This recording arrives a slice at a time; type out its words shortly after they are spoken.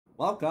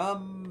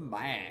Welcome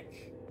back.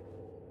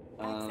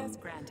 Access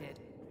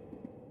granted.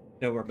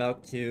 So we're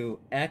about to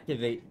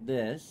activate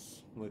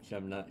this, which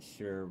I'm not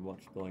sure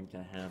what's going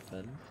to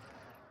happen.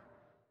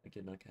 I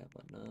did not have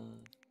enough.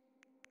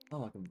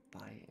 Oh, I can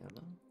buy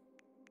ammo.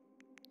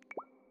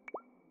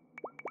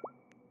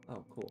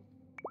 Oh, cool.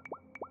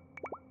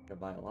 I can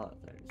buy a lot of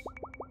things.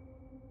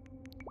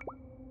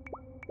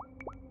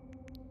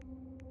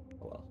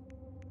 Oh well.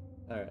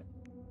 Alright.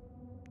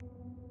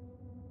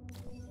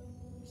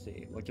 Let's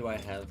see, what do I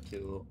have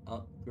to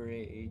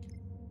upgrade?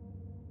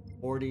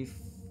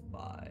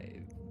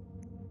 45.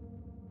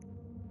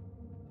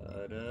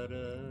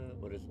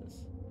 What is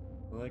this?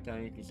 What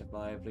time you can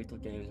survive lethal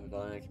games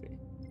without XP?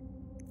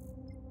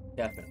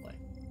 Definitely.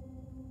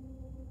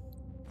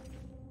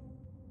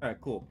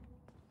 Alright, cool.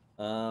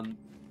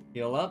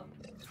 Heal up.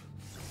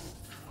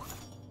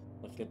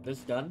 Let's get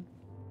this done.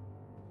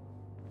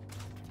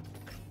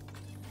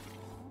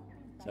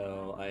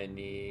 So I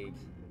need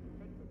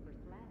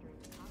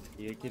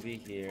you to be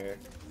here.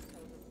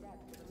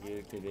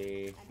 You to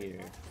be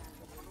here.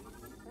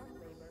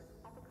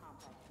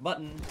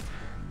 Button.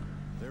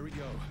 There we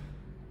go.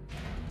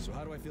 So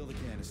how do I fill the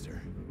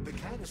canister? The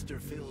canister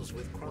fills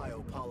with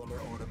cryopolymer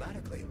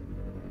automatically.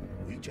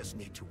 We just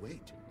need to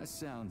wait. That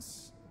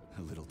sounds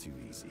a little too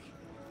easy.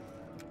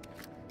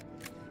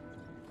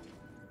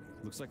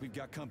 Looks like we've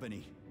got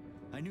company.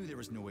 I knew there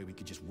was no way we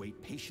could just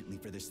wait patiently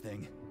for this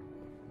thing.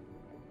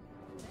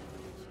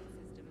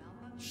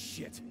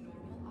 Shit.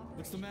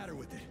 What's the matter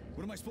with it?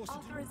 What am I supposed to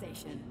do?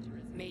 Authorization.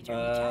 Major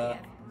Michaev.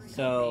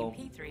 So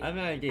P3. I have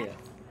an idea.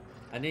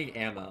 I need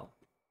ammo.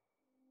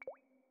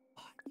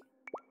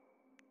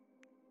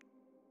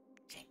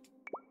 Shit.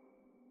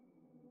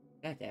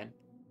 God damn.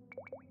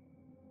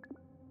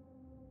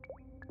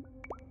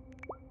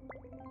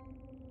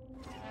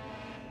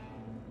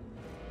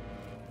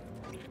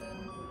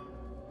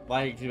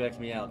 Why did you X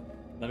me out?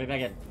 Let me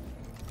back in.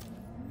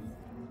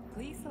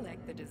 Please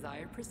select the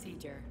desired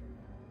procedure.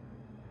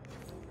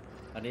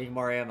 I need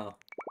more ammo.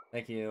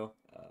 Thank you.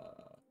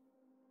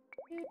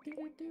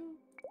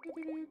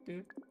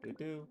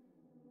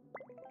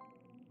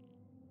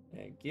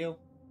 Thank you.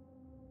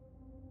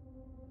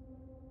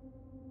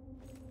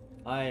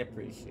 I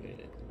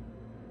appreciate it.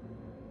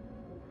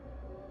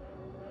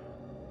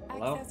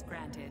 Hello? Access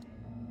granted.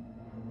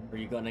 Are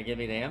you gonna give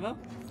me the ammo?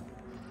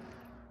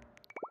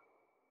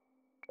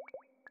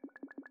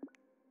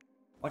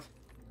 What?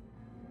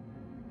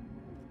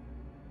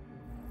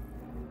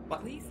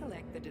 What? Please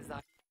select the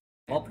desired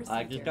Well, procedure.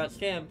 I just got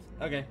scammed.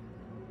 Okay.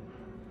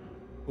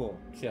 Cool.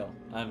 Chill.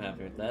 I'm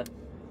happy with that.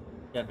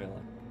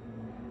 Definitely.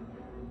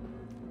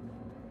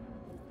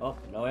 Oh,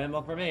 no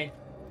ammo for me.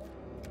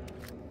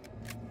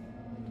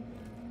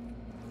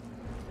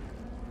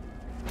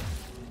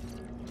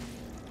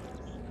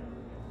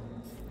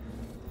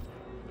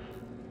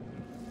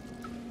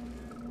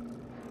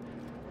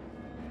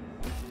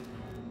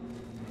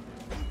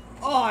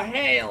 Oh,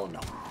 hell no!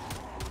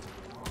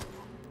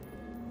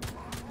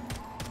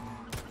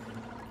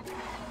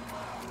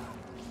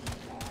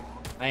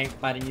 I ain't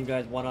fighting you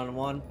guys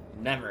one-on-one.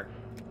 Never.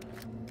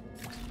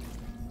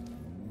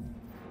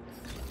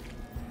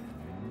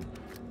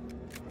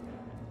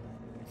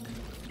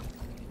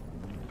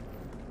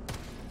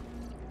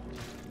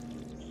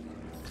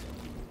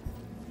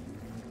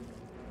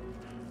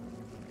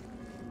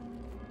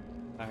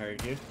 I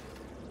heard you.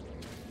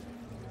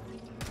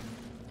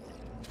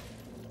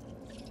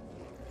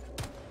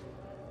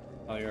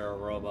 Oh, you're a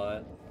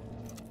robot.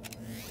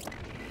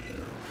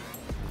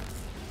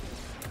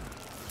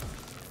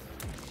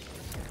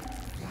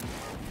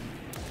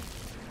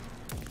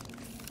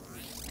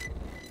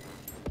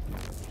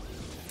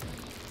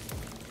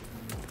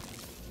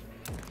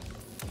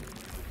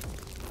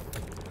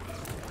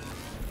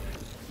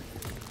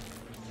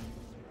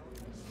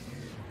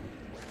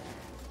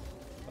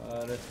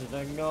 This is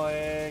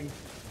annoying.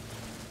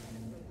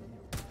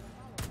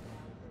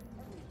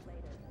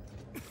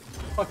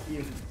 Fuck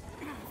you.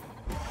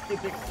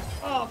 Stupid.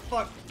 Oh,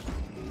 fuck.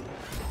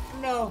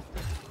 No.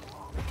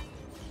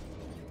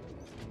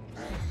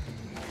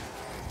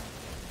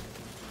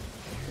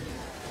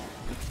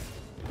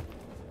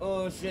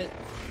 Oh, shit.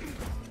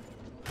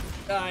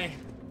 Die.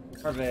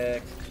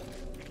 Perfect.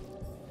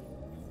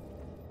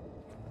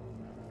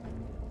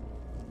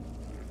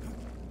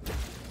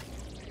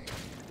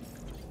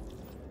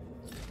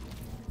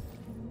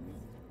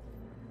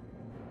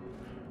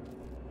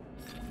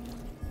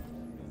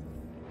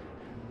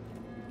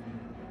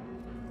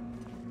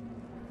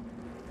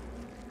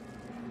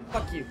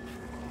 Fuck you.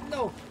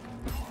 No.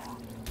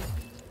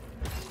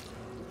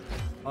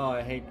 Oh,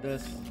 I hate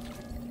this.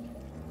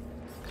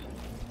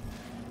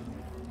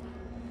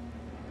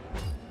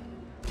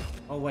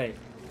 Oh, wait.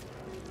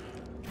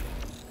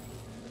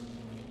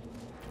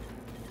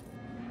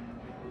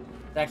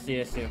 That's the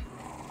issue.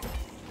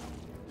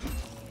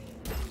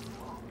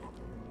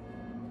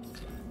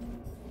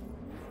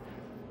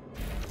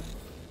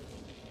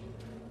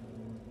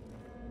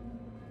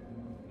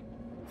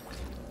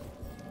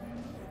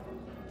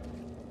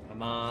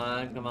 Come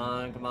on, come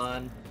on, come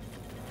on.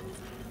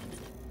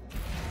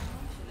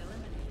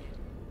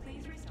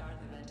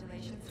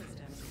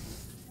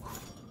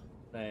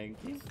 Thank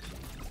you.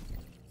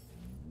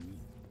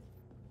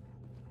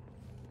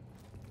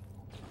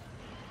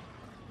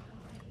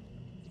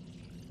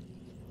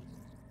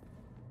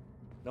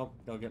 Nope,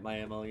 don't get my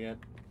ammo yet.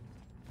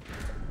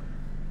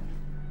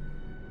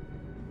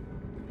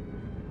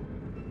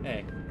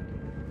 Hey.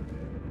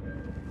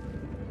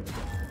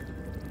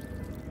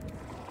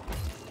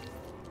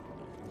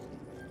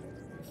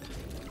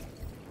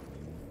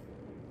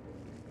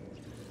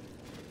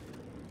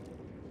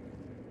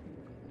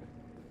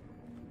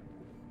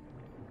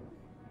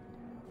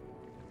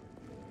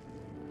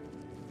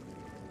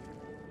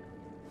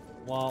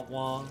 Wah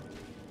wah.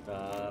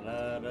 Da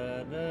da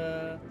da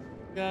da.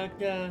 Da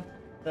da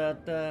da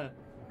da.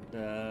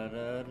 Da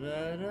da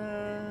da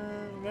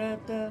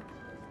da.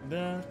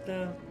 Da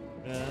da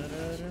da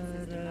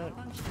da da.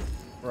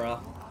 Bruh.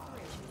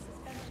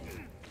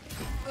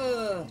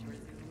 Ugh.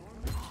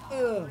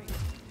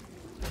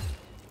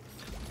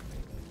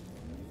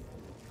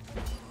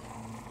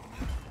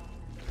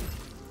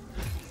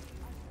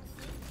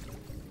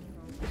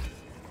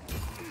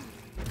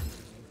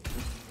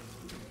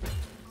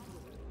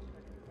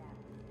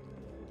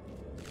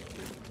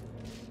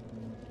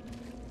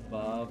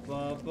 Ba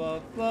ba ba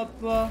ba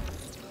ba.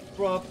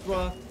 Bruh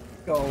bruh.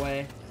 Go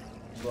away.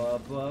 Ba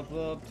ba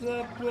ba ba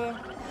ba.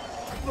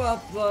 Ba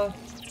ba.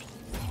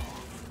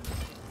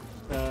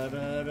 Da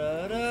da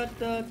da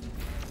da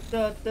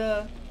da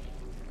da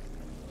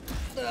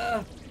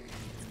da.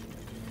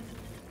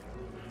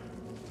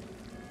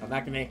 Come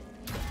back to me.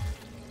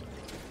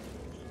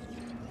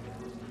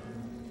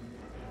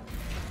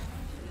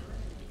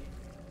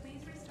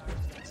 Please restart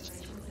the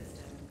restoration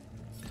system.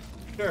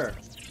 Sure,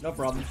 no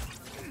problem.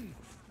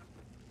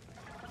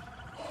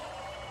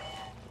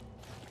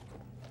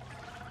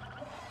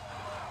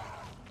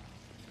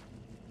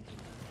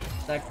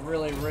 That's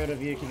really rude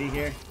of you to be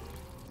here.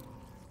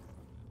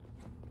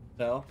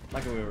 So,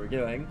 like we were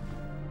doing.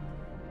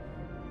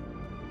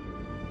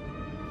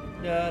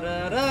 Da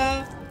da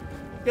da,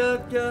 da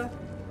da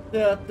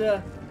da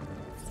da,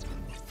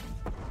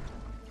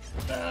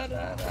 da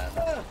da da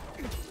da.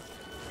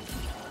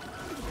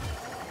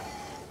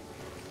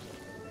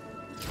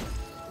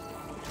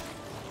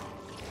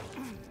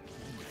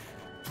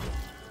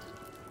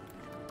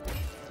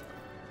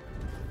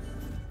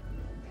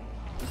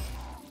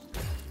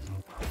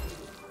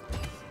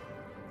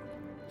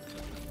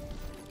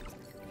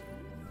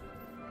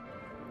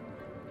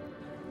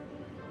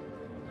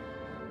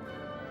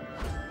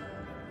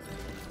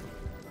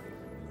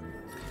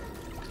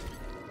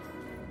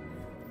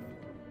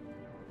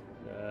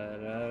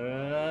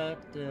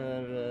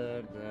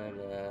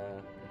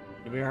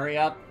 Can we hurry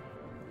up?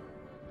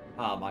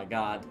 Oh my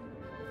god.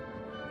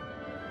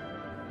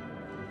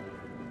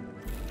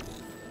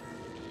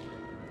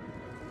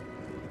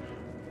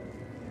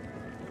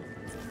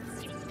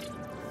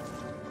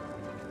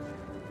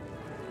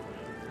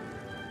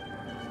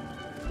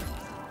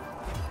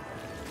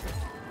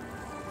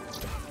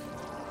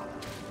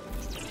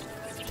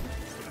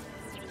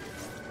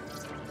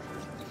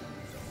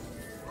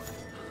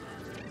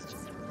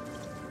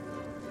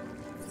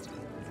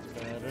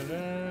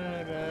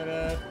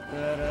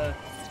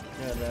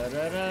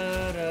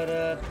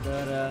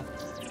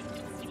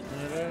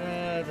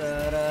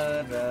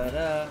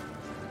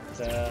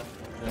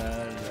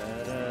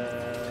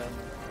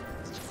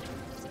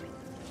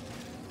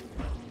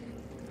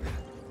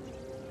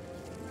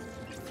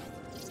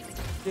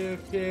 Do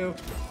do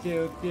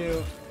do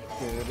do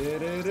do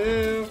do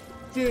do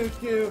do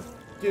do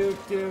do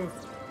do.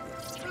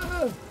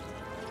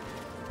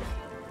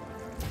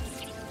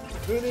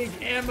 Who needs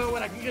ammo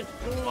when I can just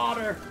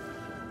slaughter?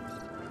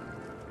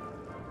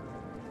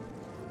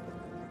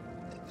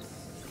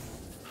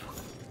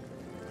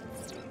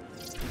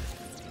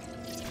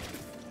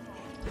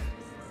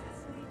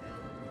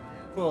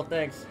 Cool,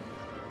 thanks.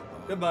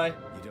 Goodbye. You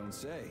don't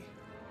say.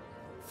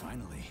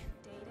 Finally.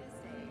 Data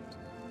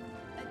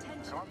saved.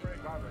 Attention.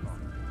 Comrade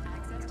Babylon,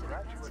 Access to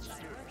graduate the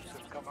students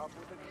have come up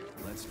with a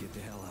new Let's get the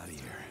hell out of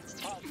here.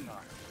 pastime.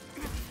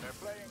 They're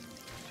playing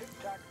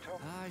tic-tac-toe.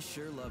 I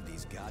sure love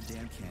these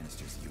goddamn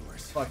canisters of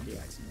yours. Fuck You yeah.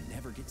 guys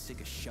never get sick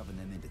of shoving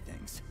them into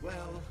things.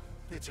 Well,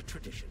 it's a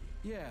tradition.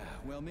 Yeah,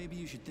 well, maybe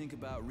you should think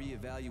about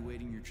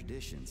reevaluating your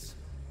traditions.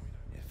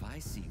 If I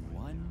see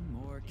one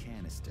more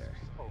canister.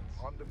 Oh,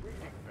 on the breeding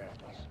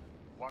beds.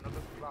 One of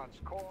them plants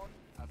corn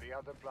and the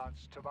other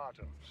plants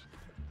tomatoes.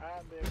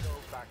 And they go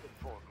back and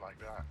forth like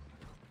that.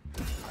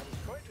 I was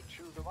going to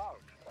chew them out,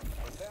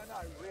 but then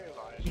I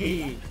realized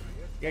Yee. it's actually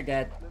You're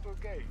dead. a little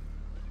game.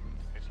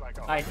 It's like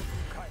a Hi. whole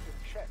kind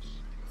of chess.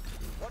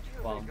 What do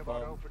you Bum, think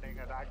about bum. opening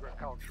an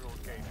agricultural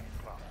gaming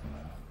club?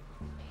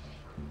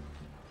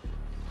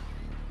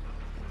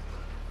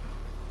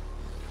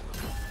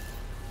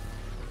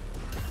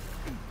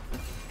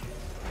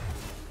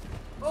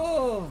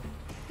 Oh,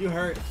 you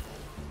hurt.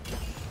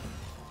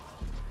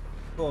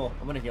 Cool,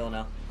 I'm gonna heal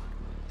now.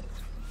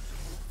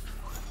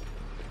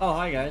 Oh,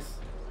 hi guys.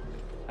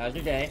 How's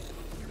your day?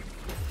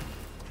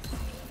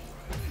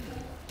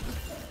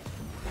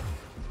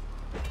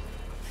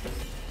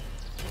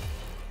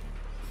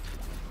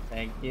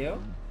 Thank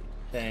you.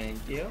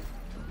 Thank you.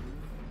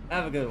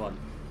 Have a good one.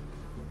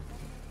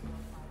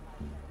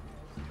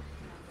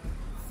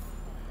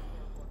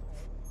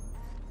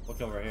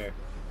 What's over here?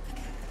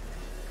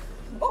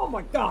 Oh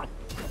my god!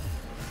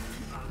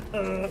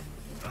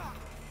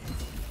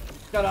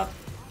 Shut up.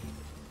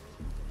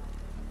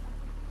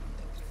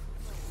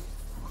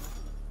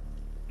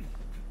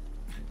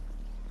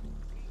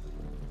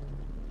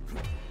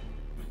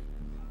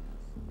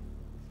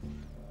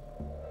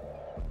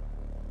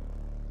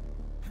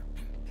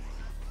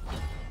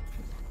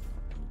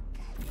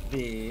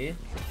 B.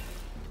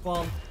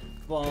 Bump,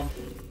 bump,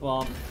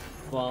 bump,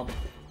 bump,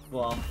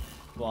 bump,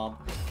 bump,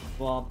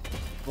 bump,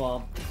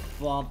 bump,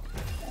 bump,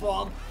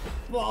 bump,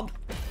 bump,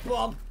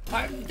 bump.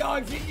 I'm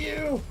dodging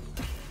you!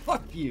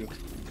 Fuck you!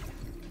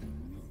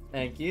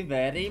 Thank you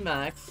very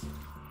much.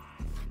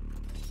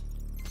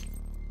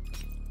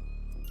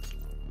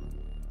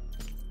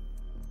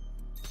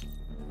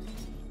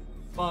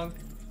 Bonk.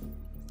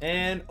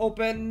 And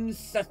open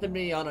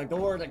sesame on a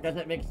door that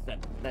doesn't make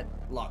sense. That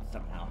locked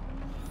somehow.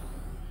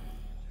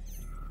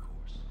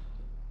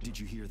 Did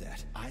you hear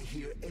that? I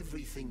hear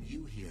everything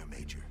you hear,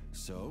 Major.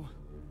 So,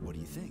 what do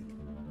you think?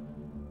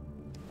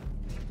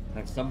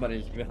 Like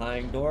somebody's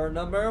behind door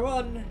number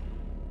 1.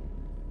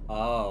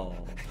 Oh.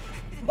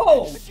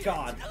 Oh,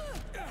 God!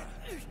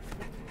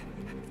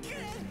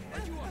 Are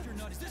you off your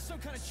nut? Is this some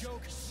kind of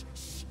joke?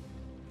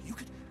 You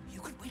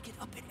could wake it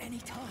up at any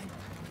time.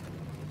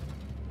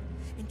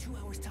 In 2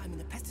 hours' time, when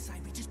the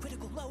pesticide reaches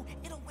critical low,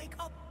 it'll wake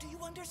up. Do you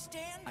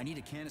understand? I need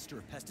a canister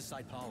of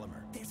pesticide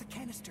polymer. There's a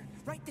canister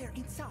right there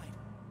inside.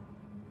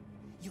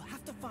 You'll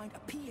have to find a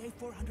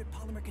PA-400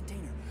 polymer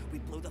container. We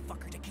blow the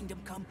fucker to Kingdom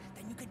Come,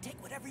 then you can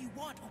take whatever you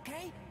want,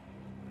 okay?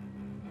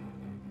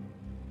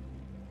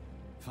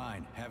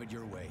 Fine, have it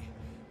your way.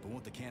 But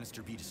won't the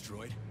canister be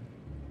destroyed?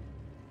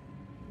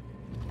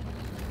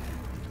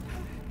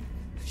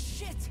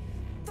 Shit!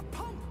 The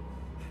pump!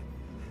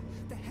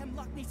 The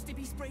hemlock needs to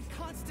be sprayed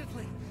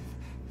constantly.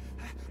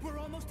 We're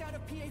almost out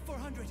of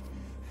PA-400.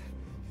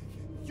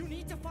 You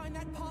need to find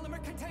that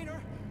polymer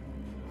container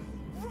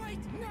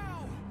right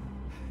now!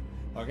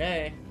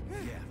 Okay. Yeah,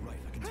 right,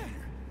 a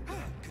container.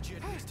 Could you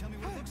at least tell me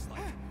what it looks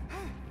like?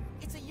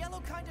 It's a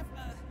yellow kind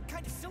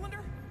of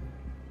cylinder?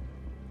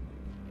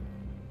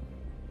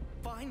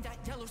 Find that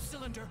yellow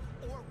cylinder,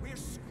 or we're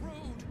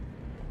screwed!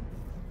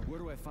 Where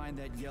do I find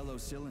that yellow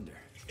cylinder?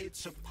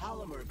 It's a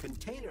polymer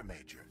container,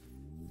 Major.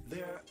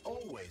 They're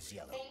always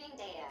yellow. Saving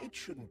data. It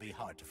shouldn't be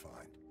hard to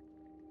find.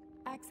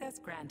 Access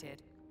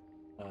granted.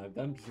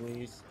 Gun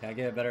please. Can I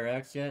get a better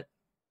axe yet?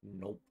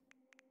 Nope.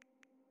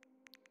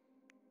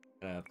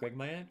 Can I upgrade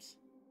my axe?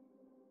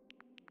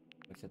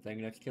 What's the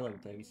thing that's killing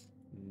things?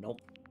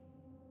 Nope.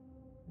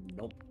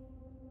 Nope.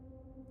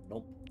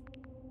 Nope.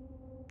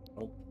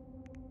 Nope.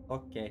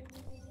 Okay.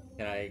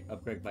 Can I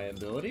upgrade my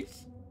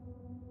abilities?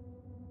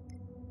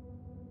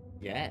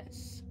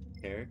 Yes.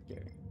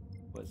 Character.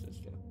 What does this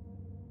do?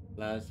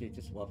 Allows you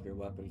to swap your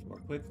weapons more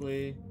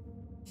quickly.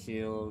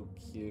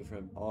 Shields you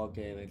from all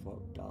damage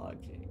while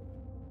dodging.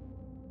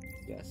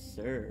 Yes,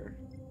 sir.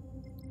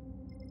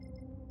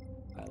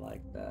 I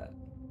like that.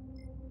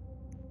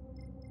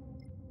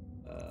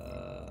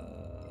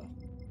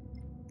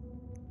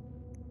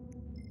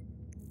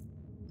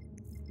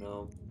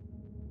 No.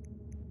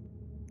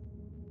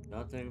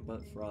 Nothing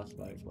but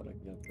frostbite is what I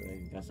can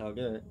upgrade. Guess I'll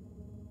do it.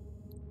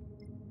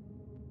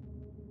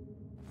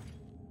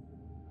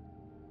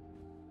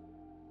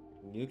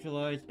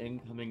 Neutralize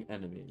incoming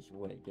enemies.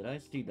 Wait, did I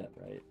see that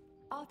right?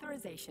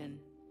 Authorization.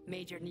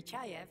 Major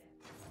Nechayev.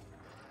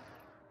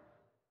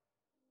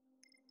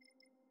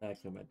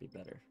 Actually, might be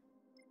better.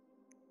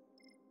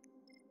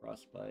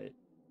 Frostbite.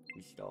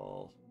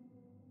 Install.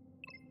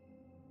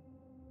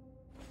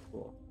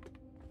 Cool.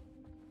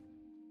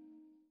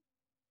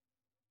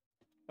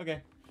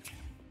 Okay.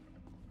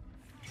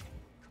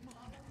 Come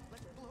on,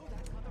 let's blow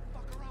that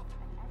motherfucker up!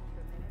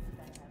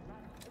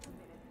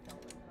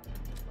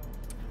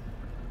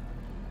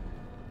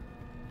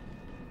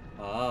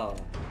 Oh.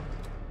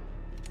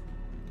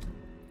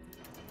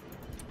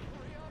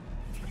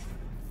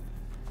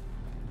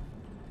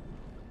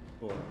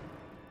 Cool.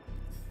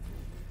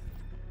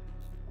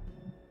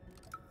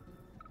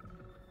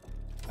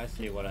 I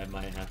see what I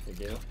might have to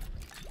do.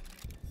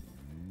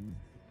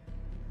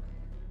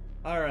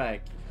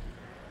 Alright.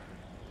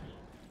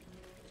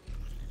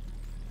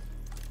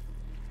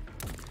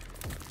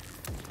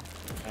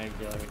 I'm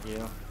dealing with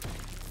you.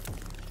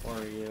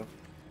 Or you.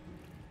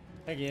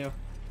 Thank you.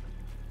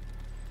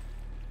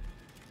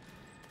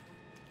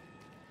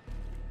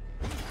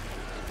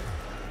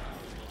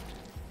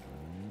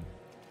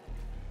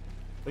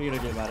 What are you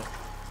gonna do about it?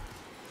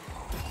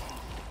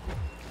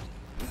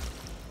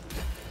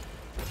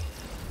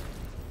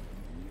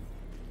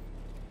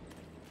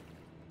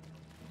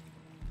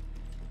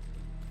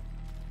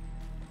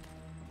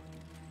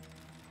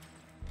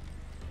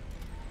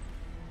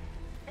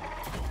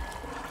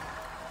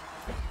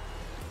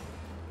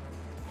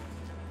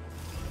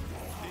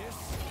 This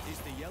is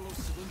the yellow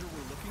cylinder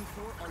we're looking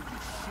for? Are you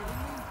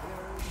shitting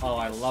me? Oh,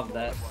 I love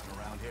that. One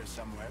around here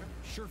somewhere.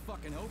 Sure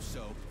fucking hope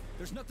so.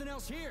 There's nothing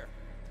else here.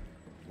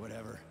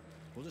 Whatever.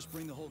 We'll just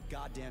bring the whole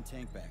goddamn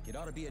tank back. It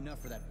ought to be enough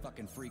for that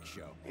fucking freak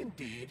show.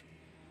 Indeed.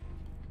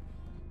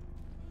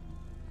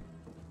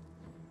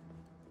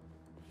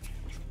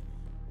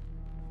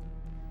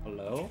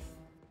 Hello?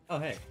 Oh,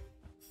 hey.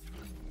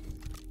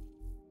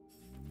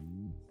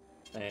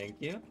 Thank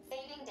you.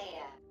 Saving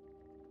data.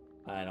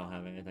 I don't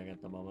have anything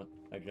at the moment.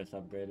 I just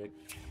upgraded.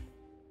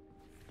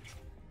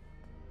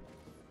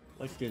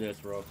 Let's do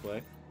this real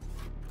quick.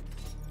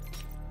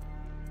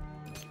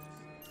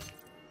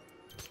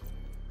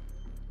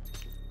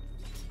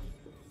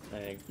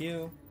 Thank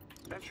you.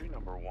 Entry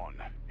number 1,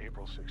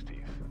 April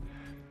 16th.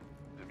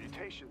 The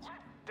mutations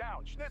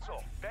down.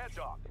 Schnitzel, bad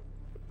dog.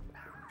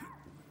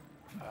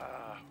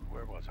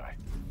 Where was I?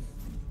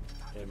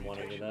 Didn't want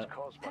to do Mutations that.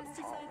 caused by the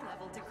Pesticide pollen.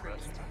 level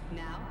decreased.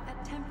 Now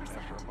at 10%.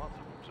 After a month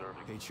of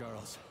observing, Hey,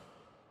 Charles.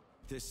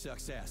 This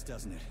sucks ass,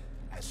 doesn't it?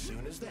 As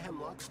soon as the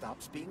hemlock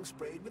stops being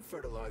sprayed with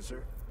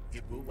fertilizer,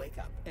 it will wake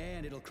up.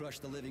 And it'll crush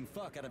the living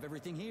fuck out of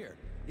everything here,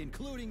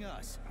 including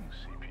us.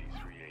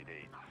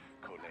 CP-388,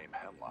 codename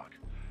Hemlock.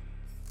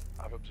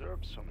 I've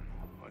observed some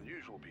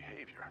unusual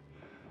behavior.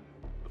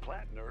 The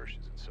plant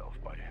nourishes itself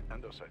by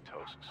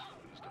endocytosis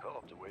and has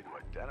developed a way to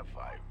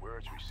identify where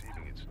it's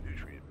receiving its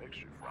nutrient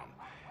mixture from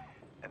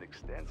and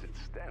extends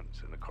its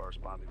stems in the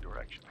corresponding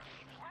direction.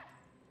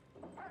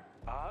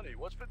 Honey,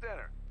 what's for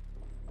dinner?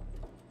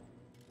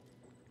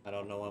 I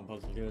don't know what I'm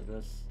supposed to do with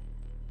this.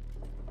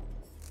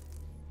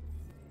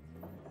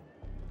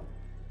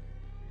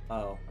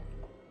 Oh.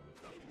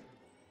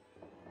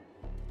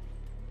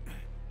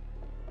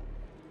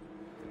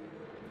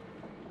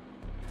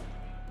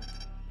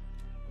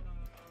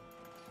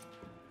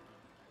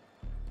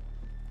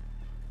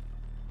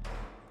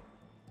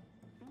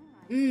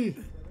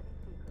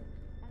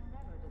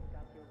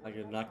 I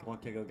did not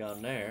want to go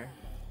down there.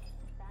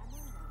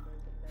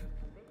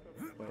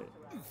 Wait.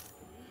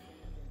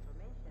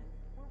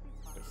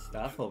 There's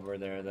stuff over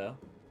there, though.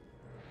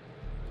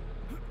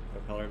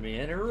 Don't color me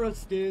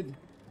interested.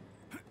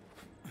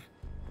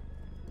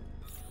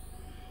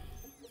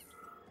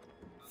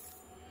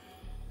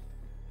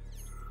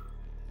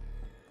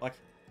 What?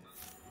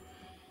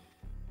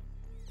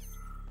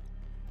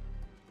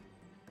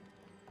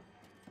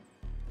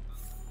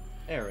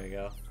 There we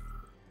go.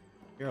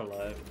 You're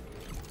alive.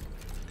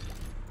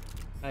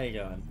 How you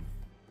going?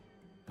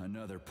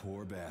 Another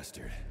poor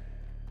bastard.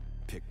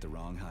 Picked the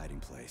wrong hiding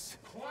place.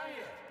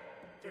 Quiet!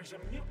 There's a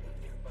mutant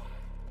nearby.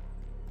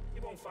 He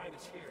won't find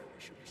us here.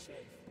 We should be safe.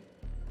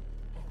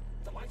 Oh,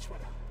 the lights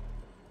went out.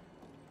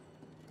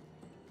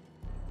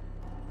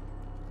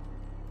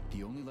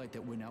 The only light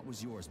that went out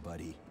was yours,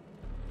 buddy.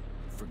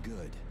 For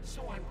good.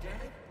 So I'm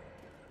dead?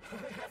 I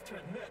have to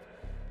admit,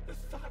 the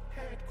thought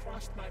had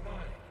crossed my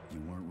mind. You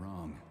weren't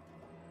wrong.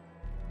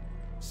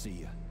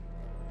 See ya.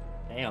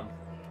 Damn.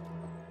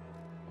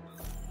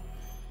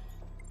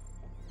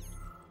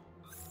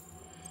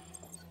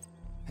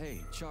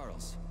 Hey,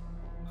 Charles.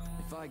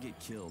 If I get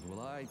killed,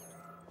 will I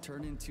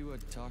turn into a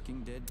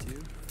talking dead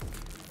too?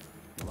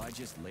 Will I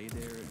just lay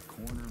there in a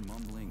corner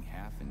mumbling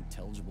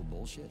half-intelligible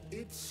bullshit?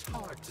 It's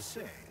hard to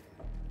say.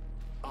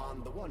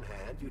 On the one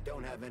hand, you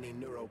don't have any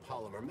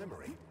neuropolymer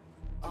memory.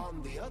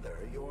 On the other,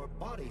 your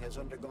body has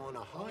undergone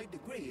a high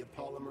degree of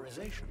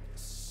polymerization.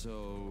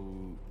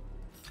 So...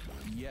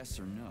 yes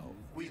or no?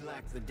 We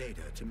lack the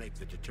data to make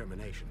the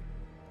determination.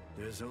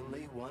 There's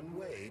only one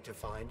way to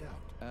find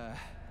out.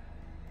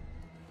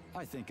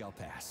 I think I'll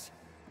pass.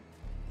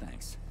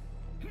 Thanks.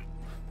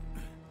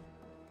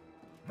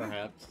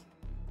 Perhaps.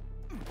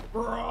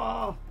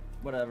 Bruh!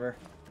 Whatever.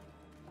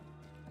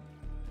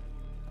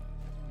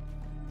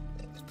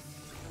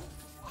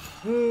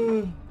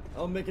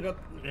 I'll make it up.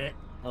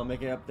 I'll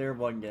make it up there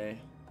one day.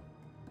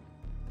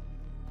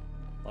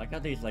 I like how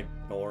these like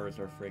doors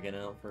are freaking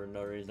out for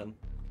no reason.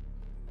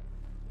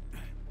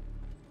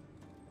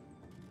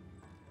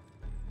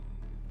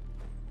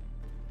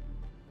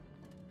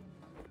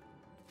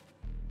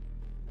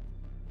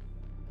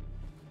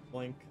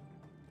 Blink.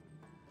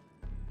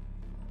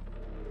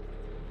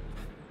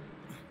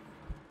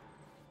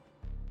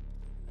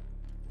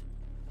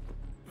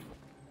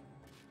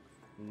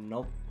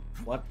 Nope.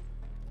 What?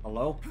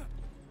 Hello?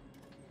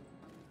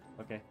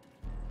 Okay.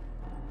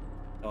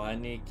 So I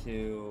need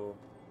to...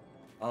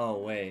 Oh,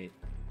 wait.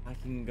 I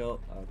can go...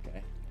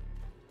 Okay.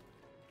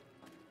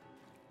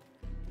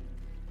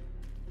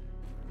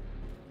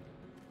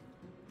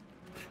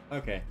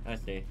 Okay, I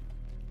see.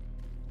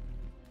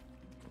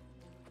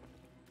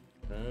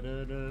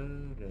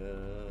 Da-da-da-da.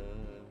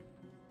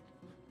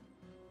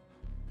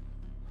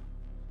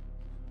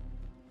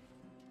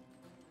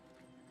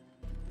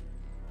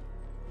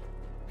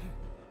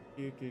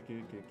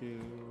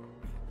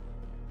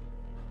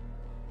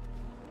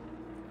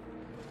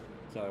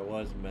 So I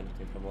was meant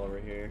to come over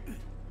here.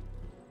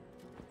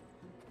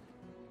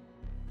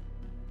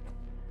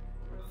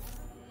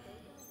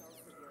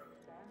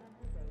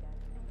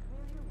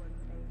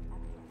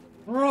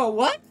 Bro,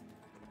 what?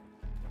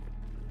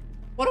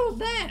 What was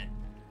that?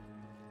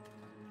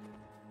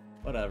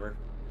 Whatever.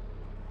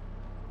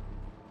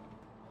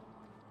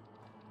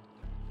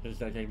 This is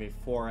gonna take me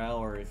 4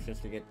 hours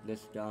just to get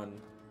this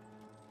done.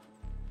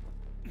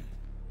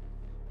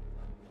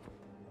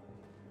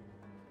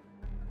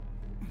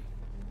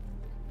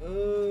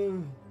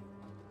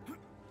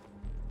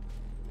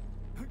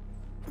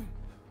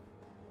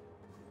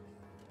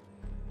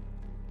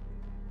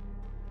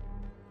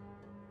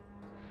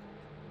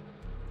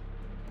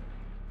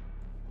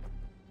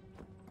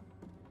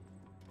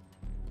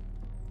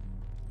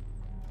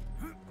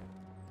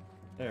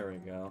 There we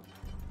go.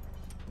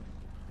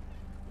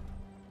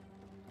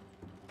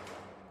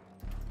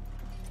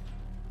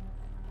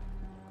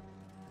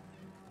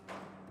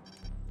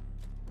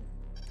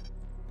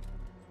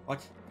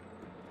 What?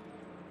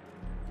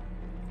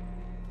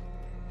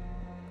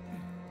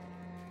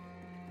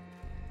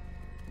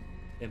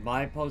 Am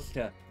I supposed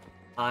to...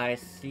 I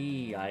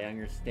see, I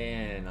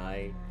understand,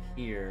 I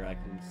hear, I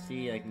can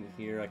see, I can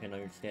hear, I can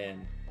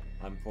understand.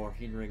 I'm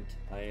coherent,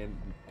 I am...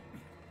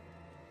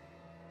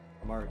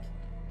 smart.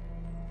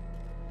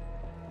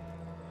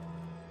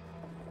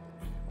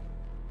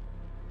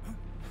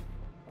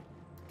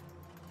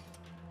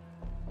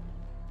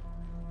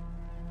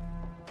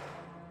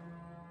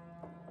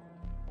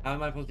 How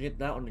am I supposed to get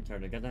that one to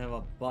turn? It doesn't have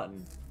a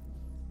button.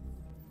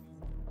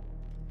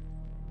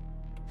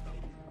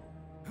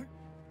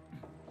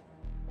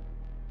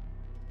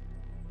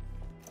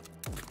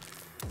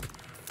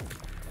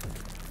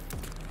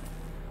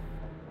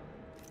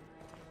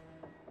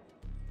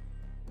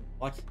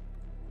 What?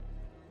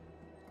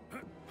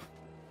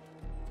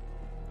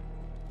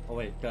 Oh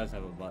wait, it does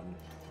have a button.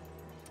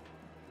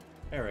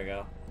 There we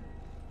go.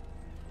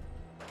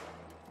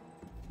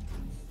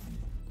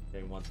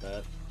 Didn't want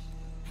that.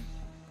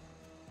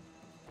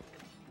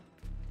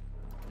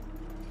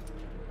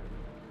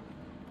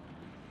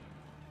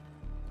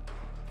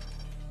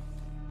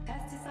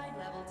 Pesticide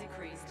level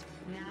decreased.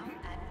 Now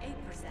at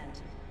 8%.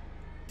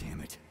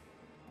 Damn it.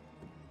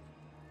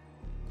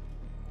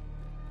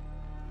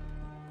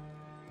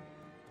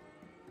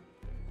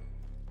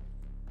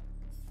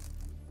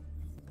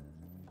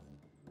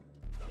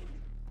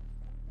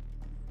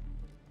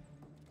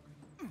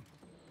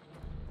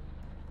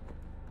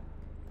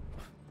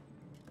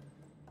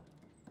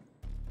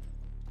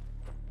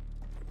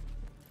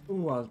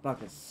 Ooh, I was about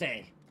to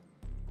say.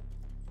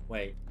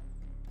 Wait.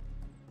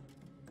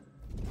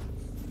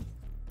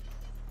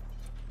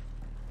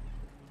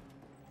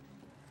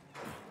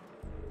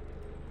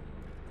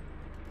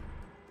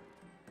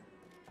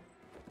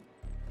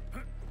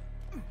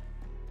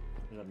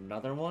 There's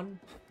another one?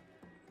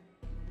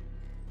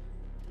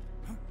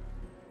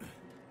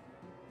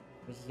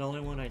 This is the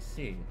only one I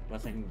see.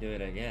 Unless I can do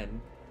it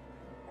again.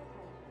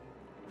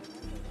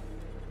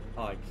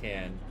 Oh, I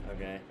can.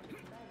 Okay.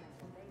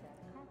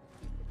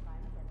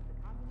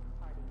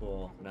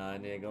 Cool. Now I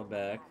need to go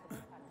back.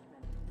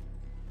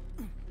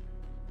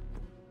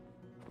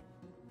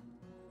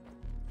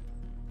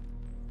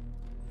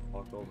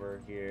 Walk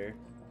over here.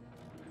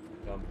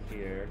 Jump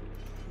here.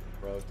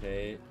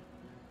 Rotate.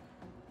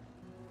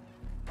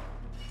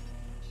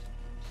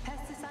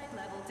 Pesticide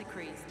level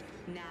decreased.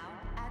 Now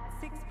at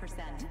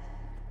 6%.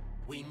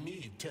 We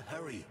need to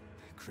hurry.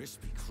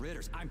 Crispy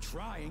critters, I'm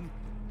trying.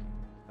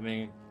 I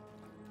mean,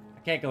 I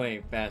can't go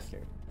any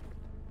faster.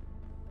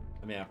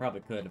 I mean, I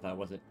probably could if I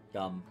wasn't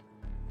dumb.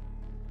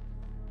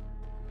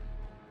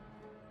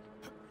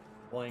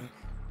 Boink.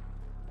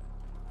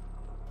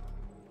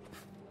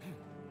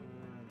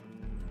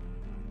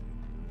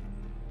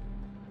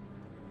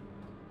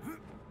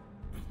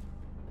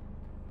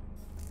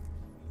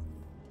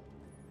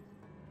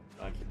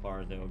 That's as far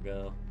as they will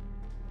go.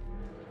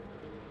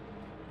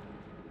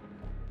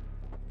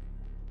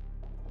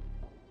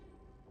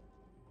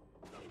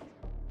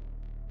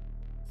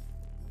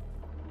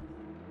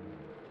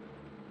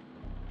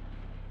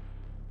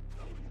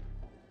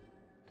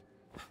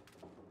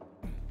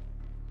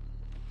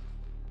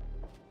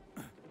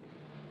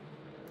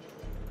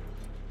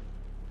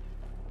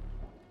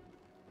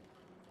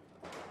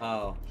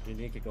 Oh, you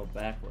need to go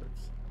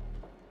backwards.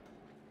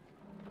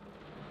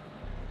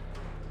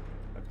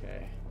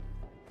 Okay.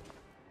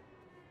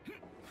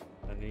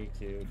 I need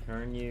to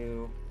turn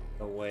you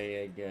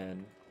away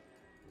again.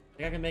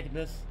 Think I can make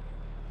this?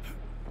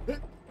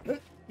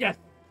 Yes!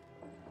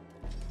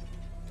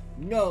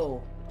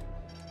 No!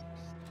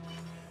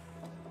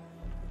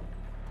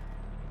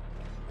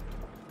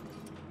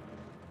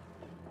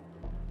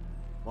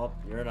 Well,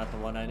 you're not the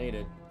one I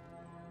needed.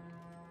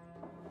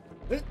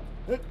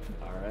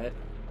 Alright.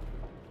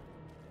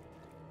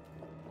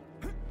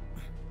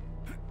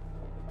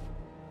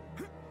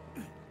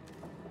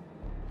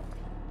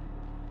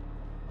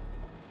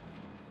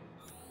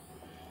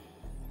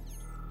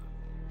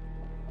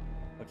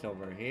 What's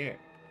over here?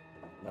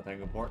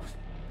 Nothing important.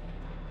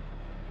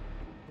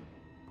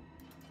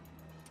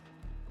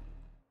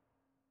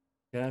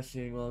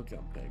 Dashing while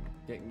jumping.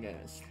 Getting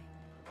gas.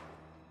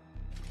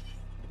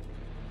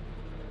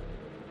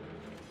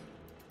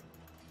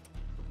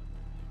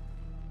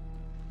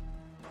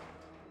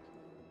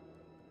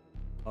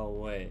 Oh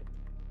wait.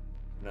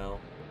 No.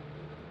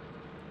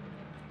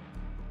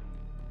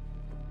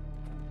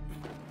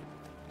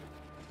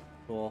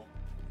 Cool.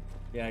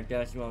 Yeah, I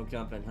guess you won't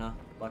jump in, huh?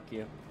 Fuck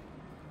you.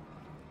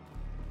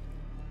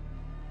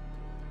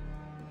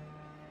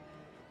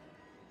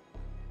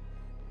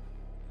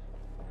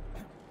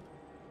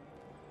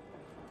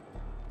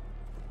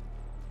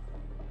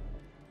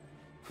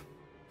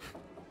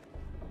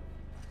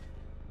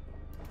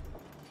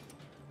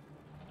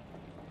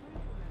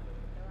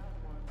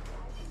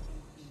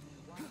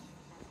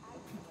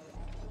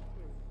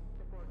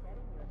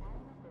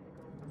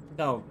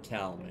 Don't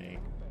tell me.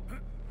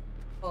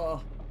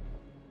 Oh.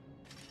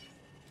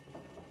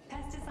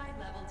 Pesticide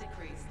level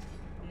decreased.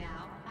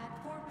 Now at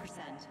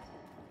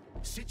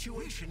 4%.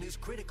 Situation is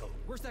critical.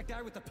 Where's that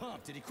guy with the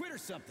pump? Did he quit or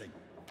something?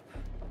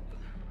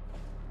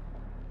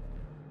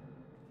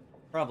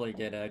 Probably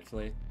did,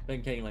 actually.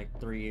 Been taking like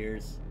 3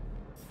 years.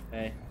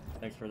 Hey,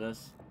 thanks for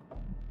this.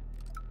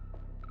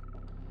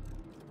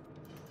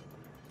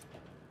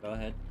 Go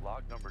ahead.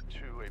 Log number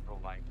 2,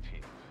 April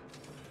 19th.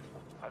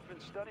 I've been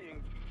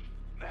studying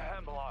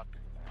hemlock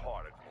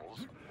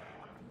particles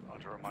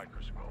under a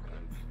microscope.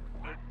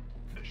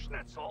 The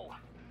schnitzel.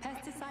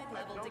 Pesticide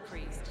level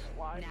decreased.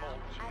 Slime Now mold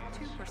at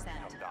genes 2%.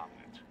 become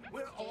dominant.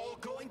 We're all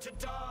going to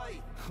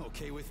die.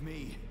 Okay with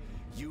me.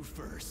 You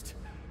first.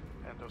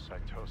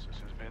 Endocytosis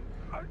has been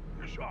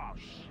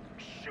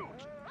shoot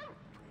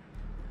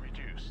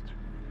reduced.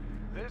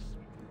 This,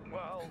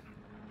 well,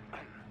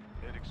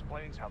 it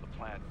explains how the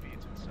plant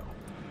feeds itself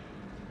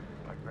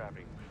by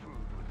grabbing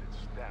food with its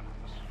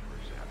stems, for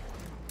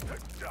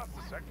example. Just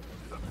a second.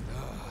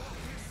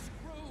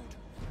 Screwed.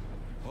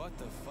 What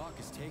the fuck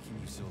is taking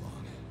you so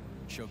long?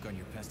 Choke on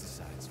your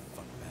pesticides,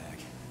 fuckbag.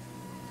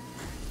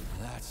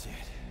 That's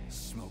it.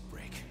 Smoke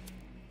break.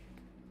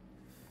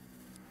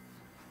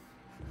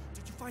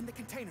 Did you find the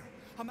container?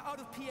 I'm out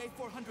of PA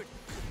 400.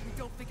 If we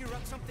don't figure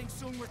out something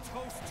soon, we're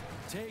toast.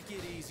 Take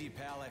it easy,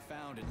 pal. I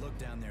found it. Look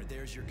down there.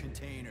 There's your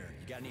container.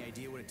 You got any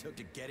idea what it took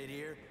to get it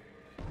here?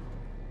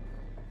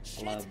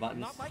 A lot of Shit,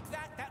 buttons. not like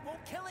that. That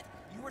won't kill it.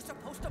 You were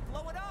supposed to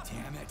blow it up.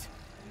 Damn it.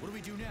 What do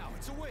we do now?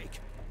 It's awake.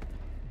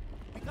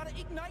 We gotta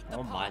ignite the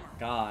Oh my polymer.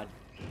 god.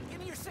 Give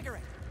me your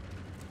cigarette.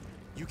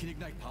 You can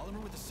ignite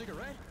polymer with a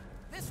cigarette?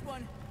 This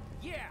one,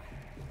 yeah.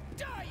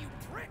 Die, you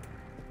prick!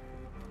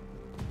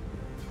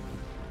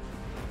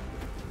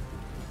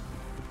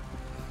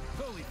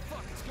 Holy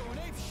fuck, it's going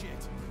ape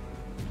shit.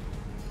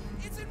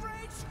 It's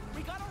enraged.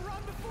 We gotta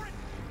run before it.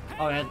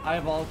 Oh, and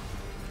eyeballs.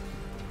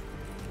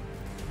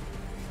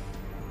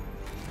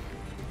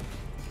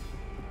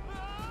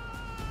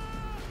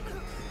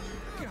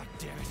 God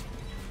damn it.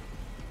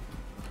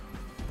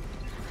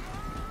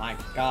 My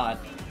god.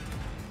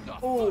 Oh,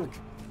 Oh, fuck.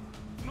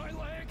 My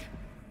leg.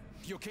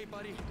 You okay,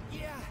 buddy?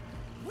 Yeah,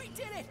 we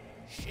did it.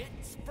 Shit,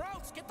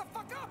 Sprouts, get the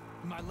fuck up.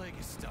 My leg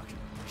is stuck.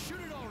 Shoot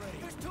it already.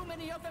 There's too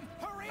many of them.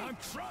 Hurry! I'm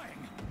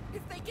trying.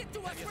 If they get to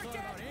us, Have you we're thought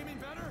dead. about aiming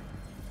better?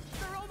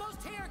 They're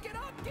almost here. Get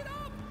up, get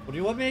up. what do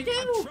you want me to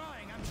I'm do?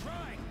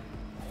 trying.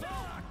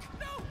 Fuck.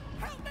 No,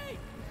 help me.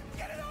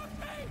 Get it off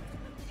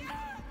me.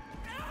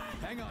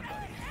 Hang on,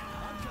 buddy.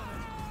 I'm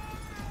coming.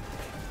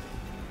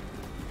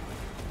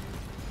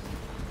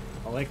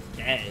 Oh, it's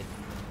dead.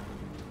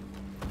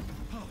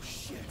 Oh,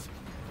 shit.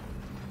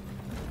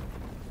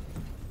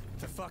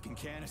 The fucking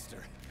canister.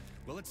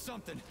 Well, it's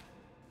something.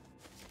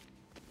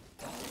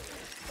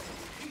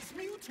 He's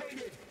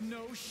mutated.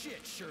 No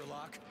shit,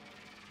 Sherlock.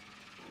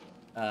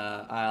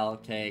 I'll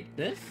take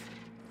this.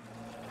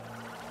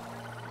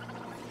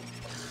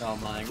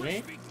 Don't mind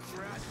me. Crispy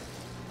threat.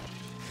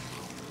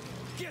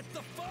 Get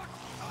the fuck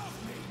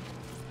off me!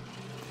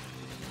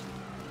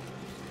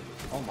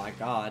 Oh my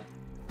god.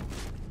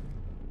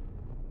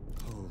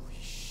 Holy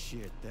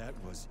shit, that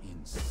was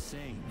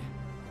insane.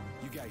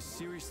 You guys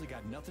seriously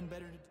got nothing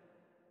better to do?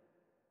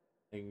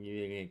 And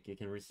you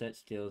can reset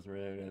skills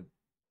related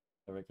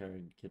to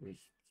recurring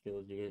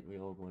skills you get in the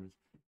old ones.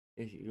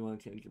 If you want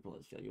to change your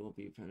plus skill, you will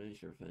be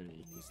finished or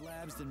finished. These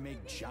labs that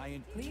make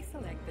giant... Please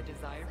select the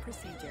desired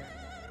procedure.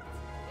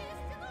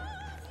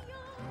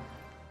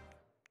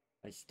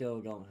 I still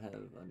don't have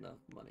enough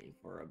money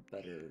for a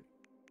better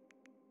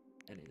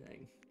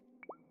anything.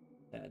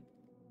 Sad.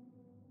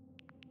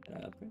 Can I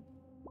upgrade?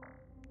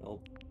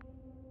 Nope.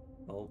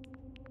 Nope.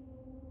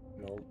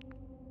 Nope.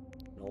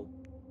 Nope.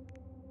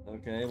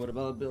 Okay, what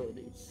about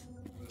abilities?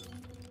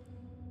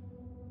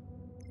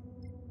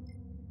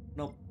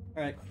 Nope.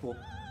 Alright, cool.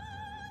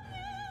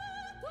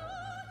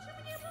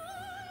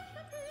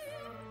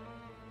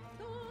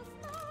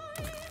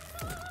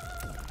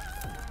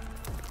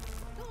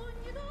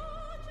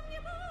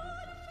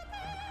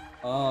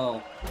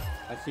 Oh,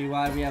 I see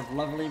why we have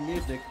lovely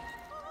music.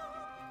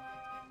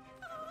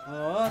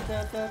 Oh,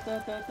 da da da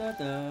da da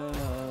da.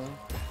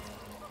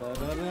 Da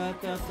da da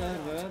da da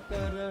da da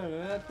da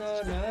da da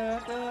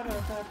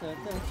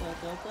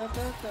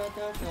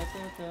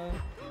da.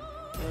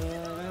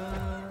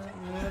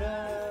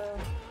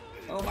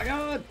 Oh my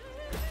god!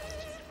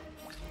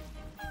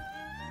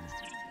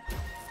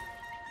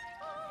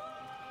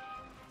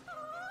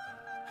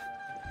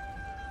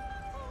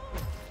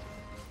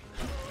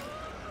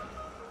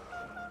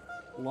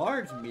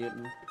 Large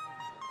mutant.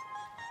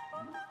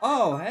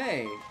 Oh,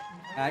 hey!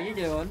 How you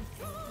doing?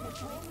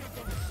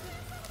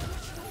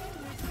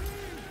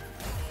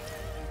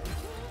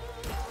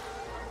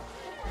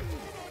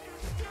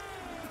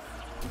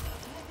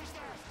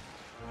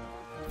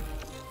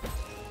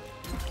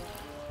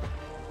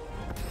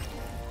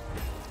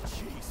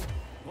 Jeez,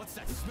 what's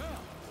that smell?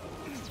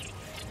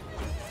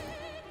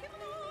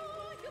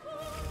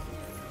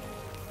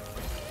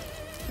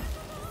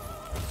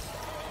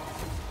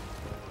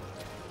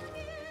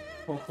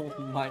 Oh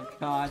my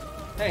god.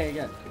 Hey,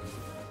 again.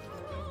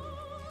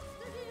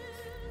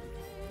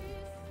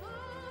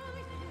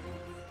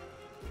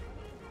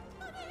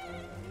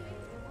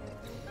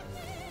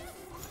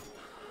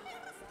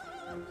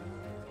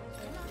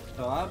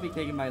 So I'll be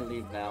taking my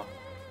leave now.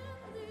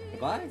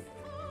 Goodbye.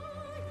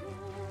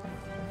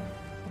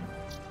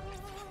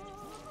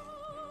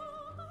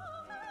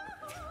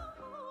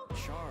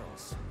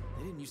 Charles,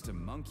 they didn't used to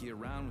monkey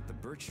around with the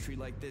birch tree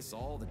like this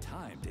all the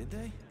time, did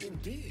they?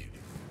 Indeed.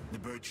 The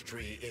birch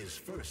tree is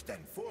first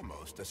and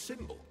foremost a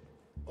symbol,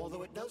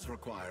 although it does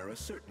require a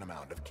certain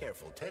amount of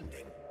careful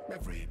tending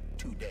every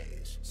 2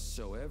 days.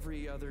 So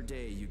every other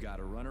day you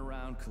gotta run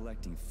around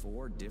collecting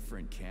 4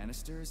 different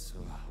canisters?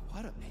 Ugh,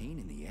 what a pain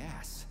in the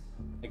ass.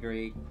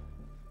 Agreed.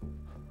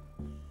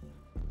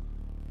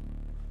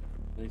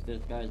 At least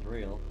this guy's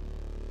real.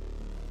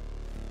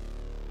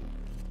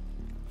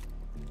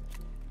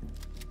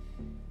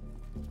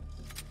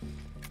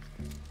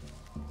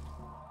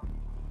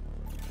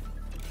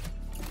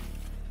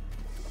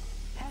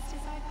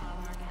 Pesticide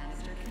polymer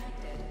canister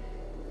connected.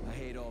 I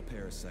hate all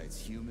parasites,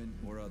 human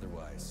or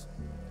otherwise.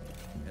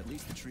 At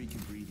least the tree can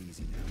breathe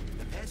easy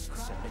now. The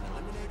pests have been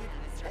eliminated,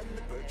 and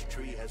the birch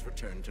tree has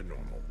returned to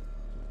normal.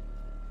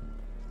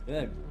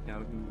 Good. Now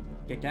we can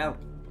get out.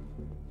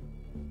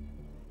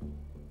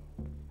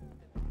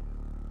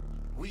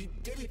 We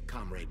did it,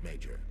 Comrade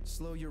Major.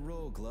 Slow your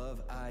roll,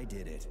 Glove. I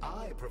did it.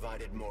 I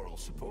provided moral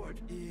support.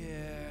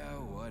 Yeah,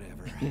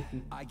 whatever.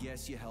 I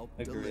guess you helped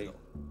a Agreed. little.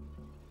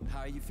 How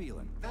are you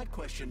feeling? That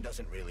question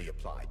doesn't really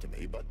apply to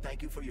me, but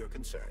thank you for your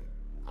concern.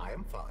 I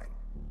am fine.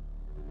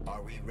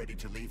 Are we ready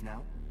to leave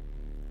now?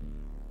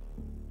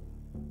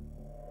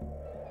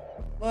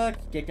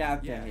 Let's get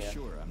out Yeah, of here.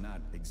 sure. I'm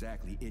not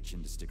exactly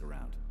itching to stick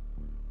around.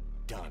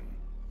 Done.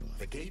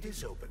 The gate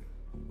is open.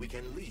 We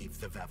can leave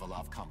the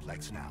Vavilov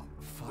complex now.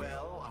 Fine.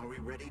 Well, are we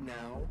ready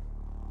now?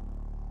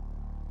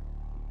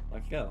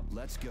 Let's go.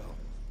 Let's go.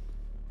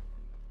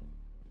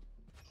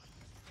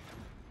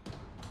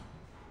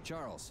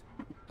 Charles,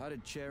 how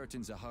did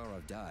Cheriton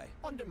Zaharov die?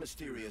 Under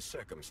mysterious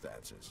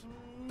circumstances.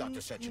 Dr.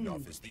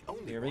 Sechenov is the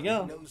only Here we one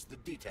go. who knows the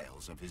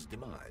details of his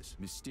demise.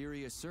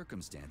 Mysterious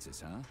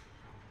circumstances, huh?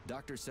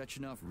 Dr.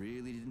 Sechenov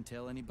really didn't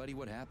tell anybody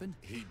what happened?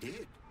 He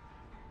did.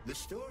 The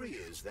story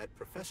is that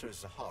Professor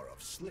Zaharov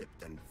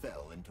slipped and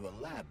fell into a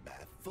lab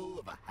bath full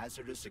of a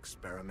hazardous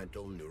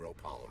experimental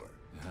neuropolymer.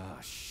 Oh,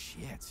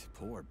 shit.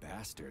 Poor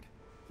bastard.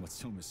 What's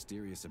so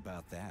mysterious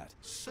about that?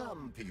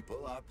 Some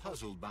people are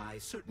puzzled by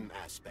certain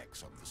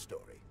aspects of the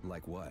story.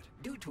 Like what?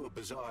 Due to a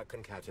bizarre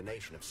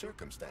concatenation of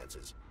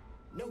circumstances,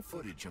 no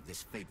footage of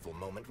this fateful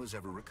moment was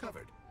ever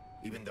recovered,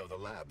 even though the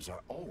labs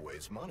are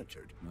always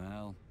monitored.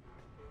 Well,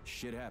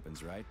 shit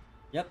happens, right?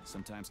 Yep.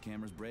 Sometimes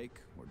cameras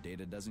break, or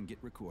data doesn't get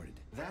recorded.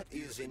 That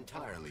is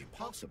entirely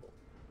possible.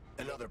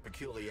 Another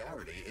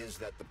peculiarity is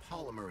that the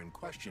polymer in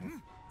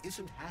question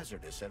isn't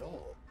hazardous at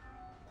all.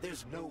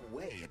 There's no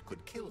way it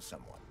could kill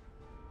someone.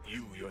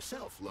 You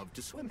yourself love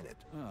to swim in it.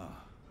 Oh,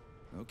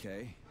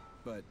 okay.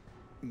 But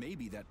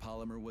maybe that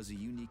polymer was a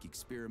unique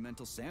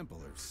experimental sample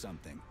or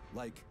something.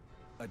 Like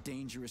a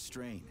dangerous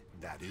strain.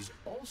 That is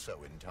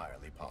also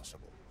entirely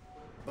possible.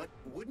 But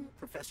wouldn't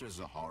Professor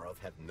Zaharov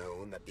have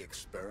known that the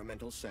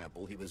experimental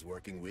sample he was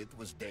working with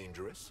was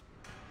dangerous?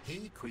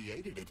 He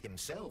created it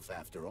himself,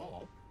 after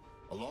all,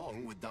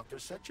 along with Dr.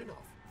 Sechenov.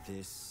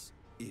 This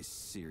is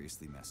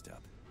seriously messed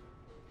up.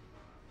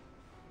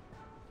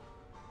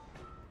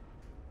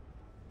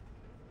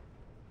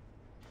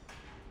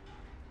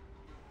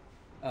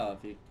 Oh,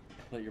 if you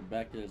put your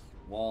back to this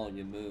wall,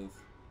 you move.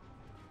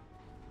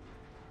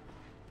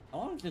 How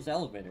long is this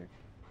elevator?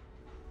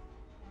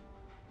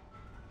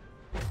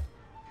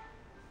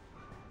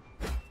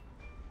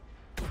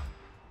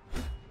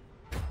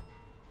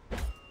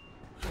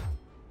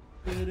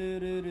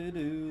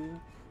 Do-do-do-do-do.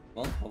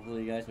 Well,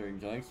 hopefully you guys are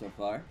enjoying so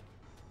far.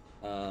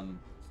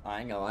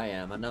 I know I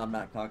am. I know I'm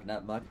not talking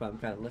that much, but I'm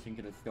kind of listening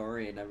to the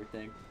story and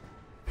everything.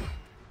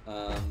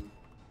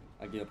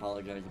 I do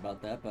apologize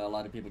about that, but a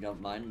lot of people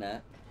don't mind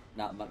that.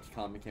 Not much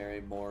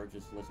commentary, more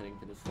just listening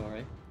to the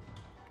story.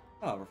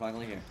 Oh, we're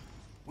finally here.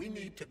 We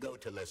need to go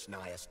to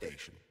Lesnaya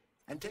Station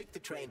and take the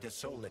train to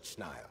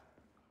Solnitsnaya.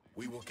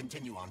 We will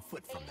continue on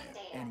foot from there.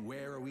 And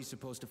where are we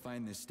supposed to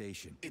find this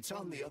station? It's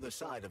on the other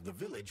side of the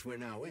village we're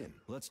now in.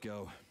 Let's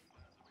go.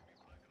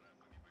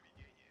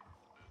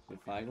 We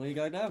finally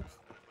got out.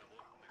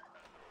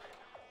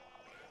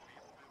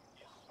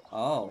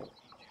 Oh.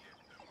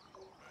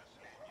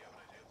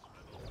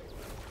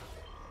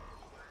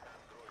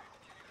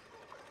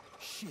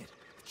 Shit,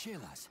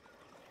 Chelas.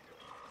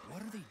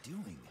 What are they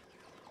doing?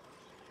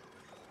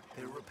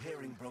 They're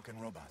repairing broken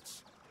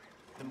robots.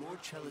 The more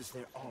Cellas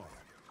there are,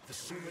 the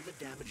sooner the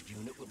damaged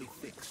unit will be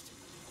fixed.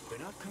 They're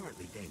not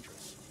currently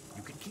dangerous.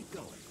 You can keep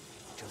going.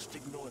 Just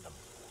ignore them.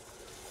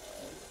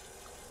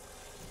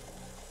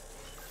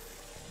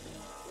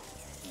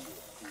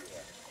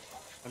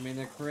 I mean,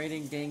 they're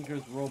creating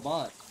dangerous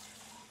robots.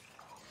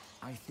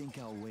 I think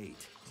I'll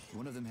wait.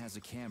 One of them has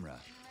a camera.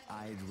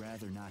 I'd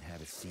rather not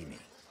have it see me.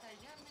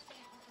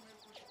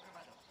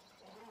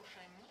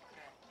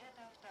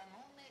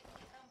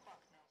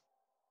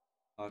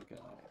 Okay.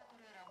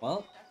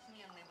 Well,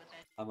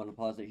 I'm gonna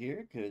pause it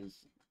here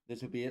because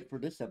this will be it for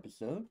this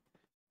episode.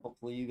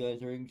 Hopefully you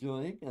guys are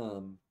enjoying.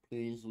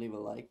 Please leave a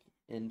like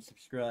and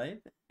subscribe,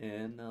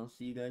 and I'll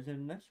see you guys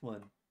in the next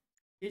one.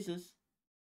 Jesus.